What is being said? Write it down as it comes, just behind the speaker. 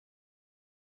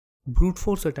brute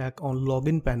force attack on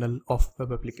login panel of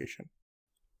web application.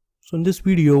 So in this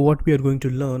video, what we are going to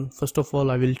learn, first of all,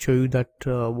 I will show you that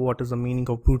what is the meaning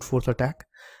of brute force attack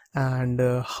and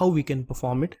how we can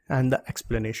perform it and the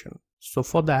explanation. So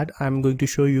for that, I'm going to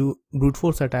show you brute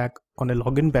force attack on a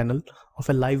login panel of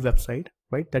a live website,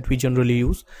 right, that we generally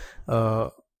use, the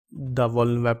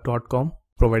vulnerweb.com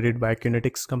provided by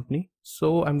Qnetics company.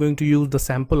 So I'm going to use the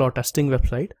sample or testing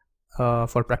website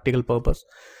for practical purpose.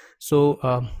 So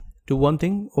do one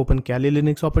thing, open Kali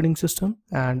Linux operating system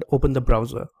and open the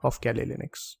browser of Kali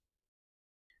Linux.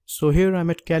 So here I'm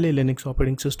at Kali Linux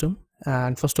operating system,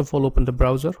 and first of all open the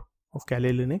browser of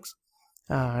Kali Linux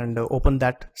and open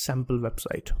that sample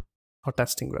website or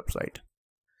testing website.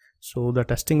 So the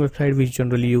testing website we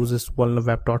generally use is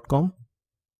vulnerweb.com.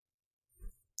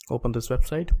 Open this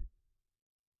website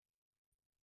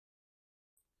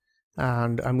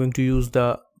and I'm going to use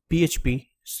the PHP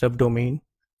subdomain.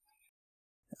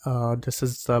 This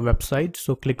is the website,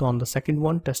 so click on the second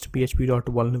one,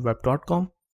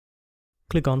 testphp.vulnerweb.com.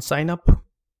 click on sign up,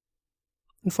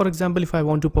 and for example, if I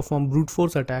want to perform brute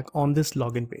force attack on this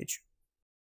login page,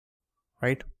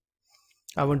 right,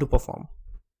 I want to perform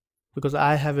because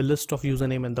I have a list of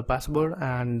username and the password,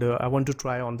 and I want to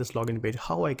try on this login page.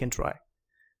 How I can try?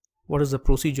 What is the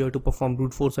procedure to perform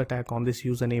brute force attack on this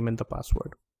username and the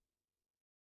password?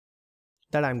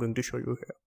 That I'm going to show you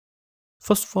here.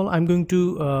 First of all, I'm going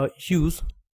to use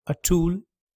a tool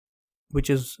which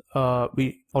is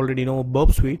we already know,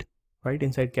 Burp Suite, right,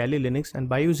 inside Kali Linux, and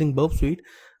by using Burp Suite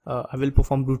I will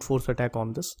perform brute force attack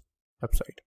on this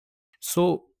website.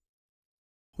 So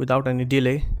without any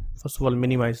delay, first of all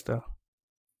minimize the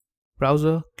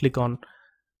browser, click on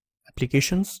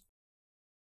applications,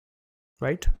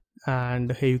 right,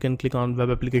 and here you can click on web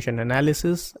application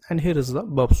analysis, and here is the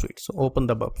Burp Suite. So open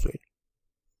the Burp Suite.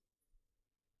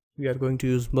 We are going to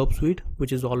use Burp Suite,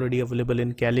 which is already available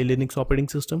in Kali Linux operating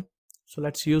system. So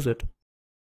let's use it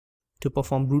to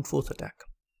perform brute force attack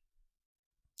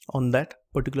on that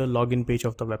particular login page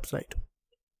of the website.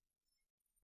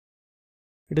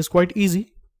 It is quite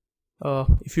easy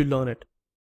if you learn it.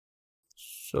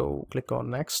 So click on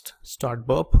next, start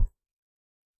Burp,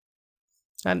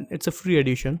 and it's a free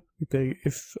edition.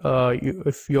 If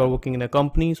you are working in a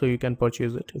company, so you can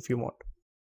purchase it if you want,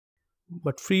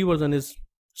 but free version is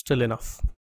still enough.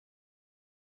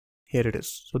 Here it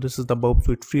is. So this is the Burp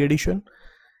Suite free edition,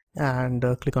 and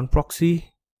click on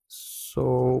proxy.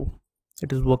 So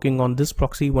it is working on this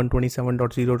proxy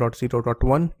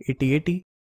 127.0.0.1 8080.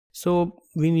 So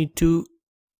we need to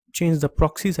change the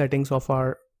proxy settings of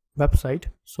our website.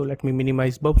 So let me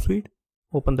minimize Burp Suite,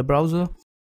 open the browser,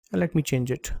 and let me change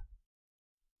it.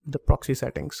 The proxy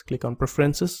settings, click on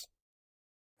preferences,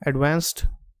 advanced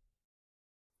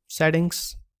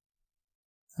settings,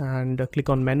 and click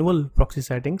on manual proxy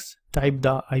settings. Type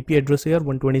the IP address here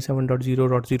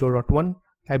 127.0.0.1,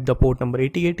 type the port number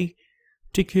 8080,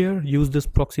 tick here, use this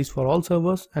proxies for all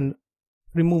servers, and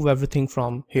remove everything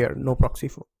from here, no proxy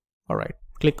for. Alright,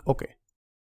 click OK.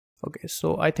 Okay,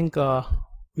 so I think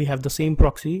we have the same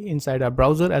proxy inside our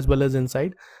browser as well as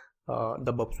inside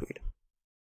the Burp Suite.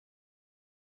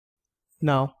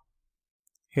 Now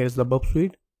here's the Burp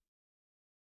Suite.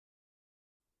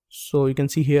 So you can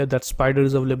see here that spider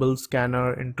is available,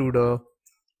 scanner, intruder,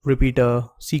 repeater,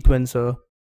 sequencer,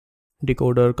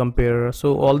 decoder, comparer.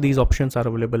 So all these options are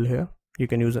available here. You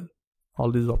can use it. All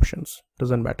these options,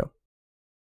 doesn't matter.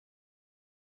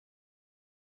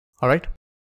 All right.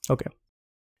 Okay.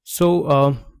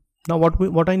 So now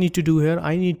what I need to do here,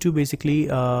 I need to basically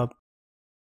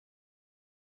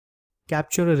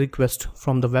capture a request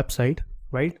from the website,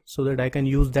 right, so that I can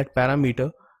use that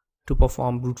parameter to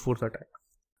perform brute force attack.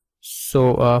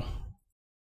 So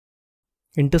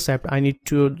intercept, I need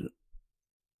to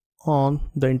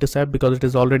on the intercept because it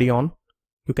is already on.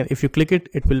 You can, if you click it,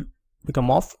 it will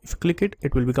become off. If you click it,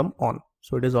 it will become on.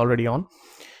 So it is already on.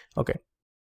 Okay.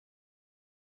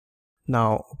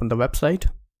 Now open the website.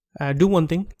 Do one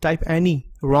thing, type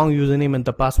any wrong username and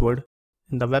the password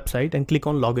in the website and click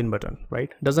on login button,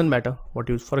 right? Doesn't matter what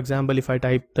you, for example, if I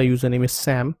type the username is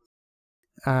Sam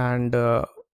and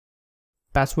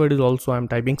password is also, I'm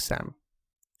typing Sam.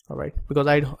 All right, because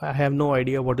I have no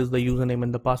idea what is the username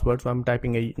and the password, so I'm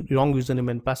typing a wrong username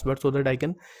and password so that I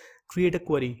can create a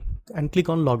query and click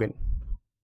on login.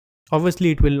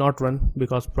 Obviously it will not run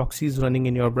because proxy is running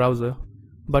in your browser,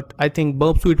 but I think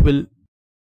Burp Suite will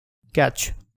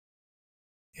catch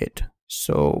it.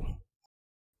 So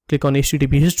click on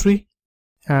HTTP history,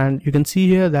 and you can see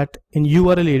here that in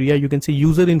URL area you can see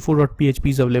userinfo.php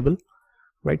is available,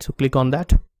 right? So click on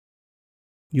that,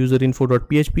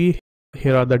 userinfo.php.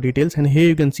 here are the details, and here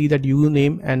you can see that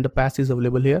username and the pass is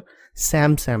available here,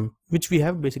 Sam, which we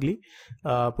have basically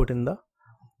put in the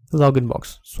login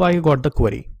box. So I got the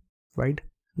query, right,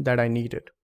 that I needed.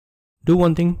 Do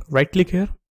one thing, right click here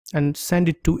and send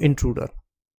it to intruder.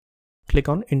 Click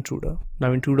on intruder.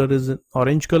 Now intruder is in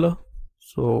orange color,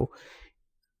 so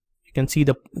you can see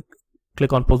the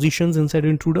click on positions inside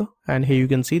intruder, and here you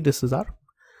can see this is our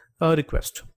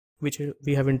request which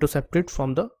we have intercepted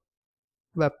from the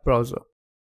web browser.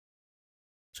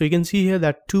 So you can see here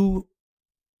that two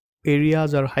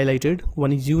areas are highlighted,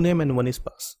 one is uname and one is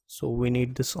pass. So we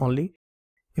need this only.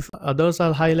 If others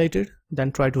are highlighted,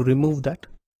 then try to remove that.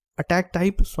 Attack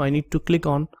type, so I need to click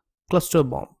on cluster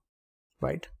bomb,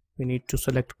 right? We need to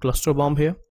select cluster bomb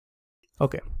here.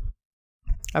 Okay,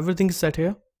 everything is set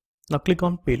here. Now click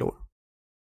on payload.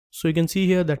 So you can see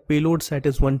here that payload set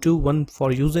is 1 for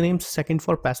username, second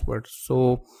for password.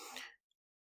 So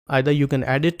either you can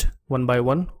add it one by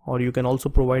one, or you can also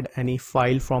provide any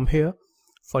file from here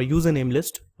for username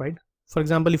list, right? For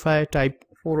example, if I type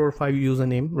 4 or 5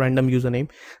 username, random username,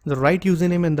 the right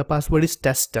username and the password is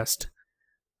test,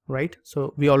 right?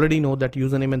 So we already know that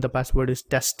username and the password is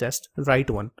test, right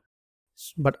one,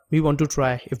 but we want to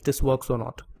try if this works or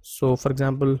not. So for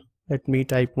example, let me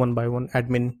type one by one,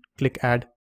 admin, click add,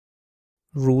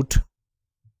 root,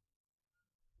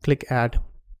 click add,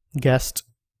 guest,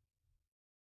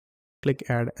 click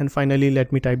add, and finally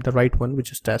let me type the right one,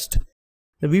 which is test.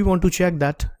 Now we want to check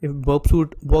that if burp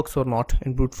suite works or not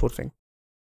in brute forcing.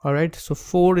 Alright, so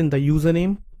 4 in the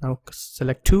username. Now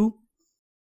select 2,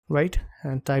 right,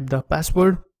 and type the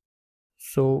password.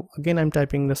 So again I'm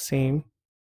typing the same,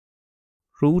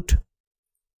 root,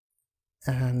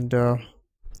 and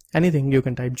anything you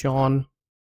can type, John,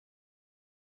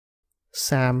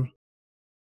 Sam,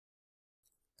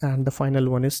 and the final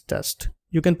one is test.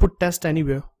 You can put test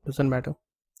anywhere, doesn't matter.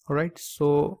 Alright,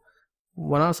 so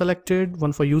one are selected,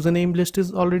 one for username list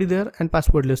is already there, and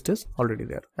password list is already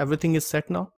there. Everything is set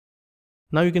now.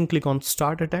 Now you can click on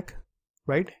start attack,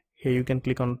 right? Here you can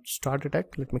click on start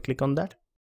attack. Let me click on that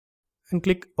and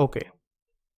click OK.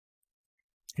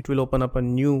 It will open up a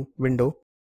new window,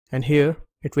 and here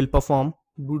it will perform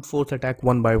brute force attack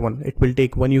one by one. It will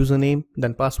take one username,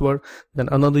 then password, then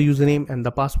another username and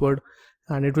the password,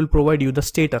 and it will provide you the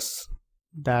status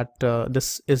that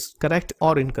this is correct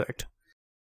or incorrect.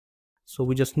 So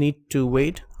we just need to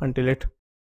wait until it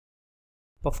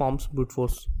performs brute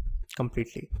force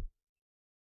completely.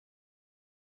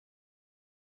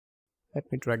 Let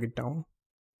me drag it down.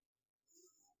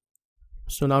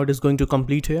 So now it is going to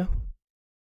complete here,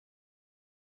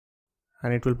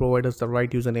 and it will provide us the right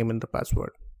username and the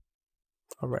password.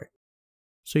 Alright,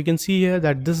 so you can see here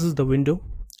that this is the window,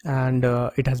 and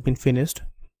it has been finished.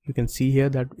 You can see here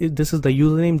that this is the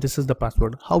username, this is the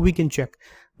password. How we can check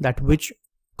that which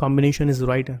combination is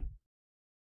right?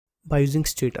 By using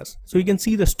status. So you can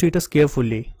see the status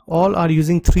carefully. All are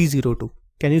using 302.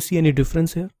 Can you see any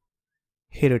difference here?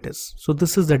 Here it is. So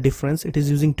this is the difference. It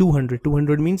is using 200.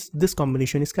 200 means this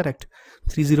combination is correct.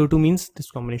 302 means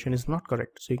this combination is not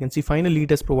correct. So you can see finally it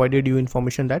has provided you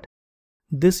information that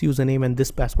this username and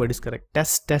this password is correct.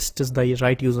 Test is the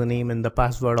right username and the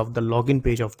password of the login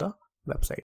page of the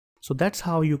website. So that's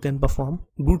how you can perform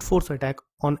brute force attack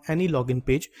on any login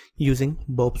page using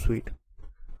Burp Suite.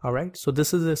 Alright, so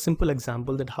this is a simple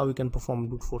example that how you can perform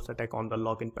brute force attack on the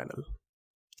login panel.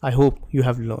 I hope you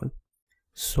have learned.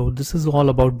 So this is all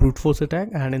about brute force attack,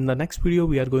 and in the next video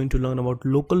we are going to learn about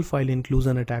local file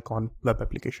inclusion attack on web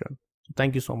application.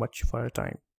 Thank you so much for your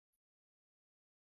time.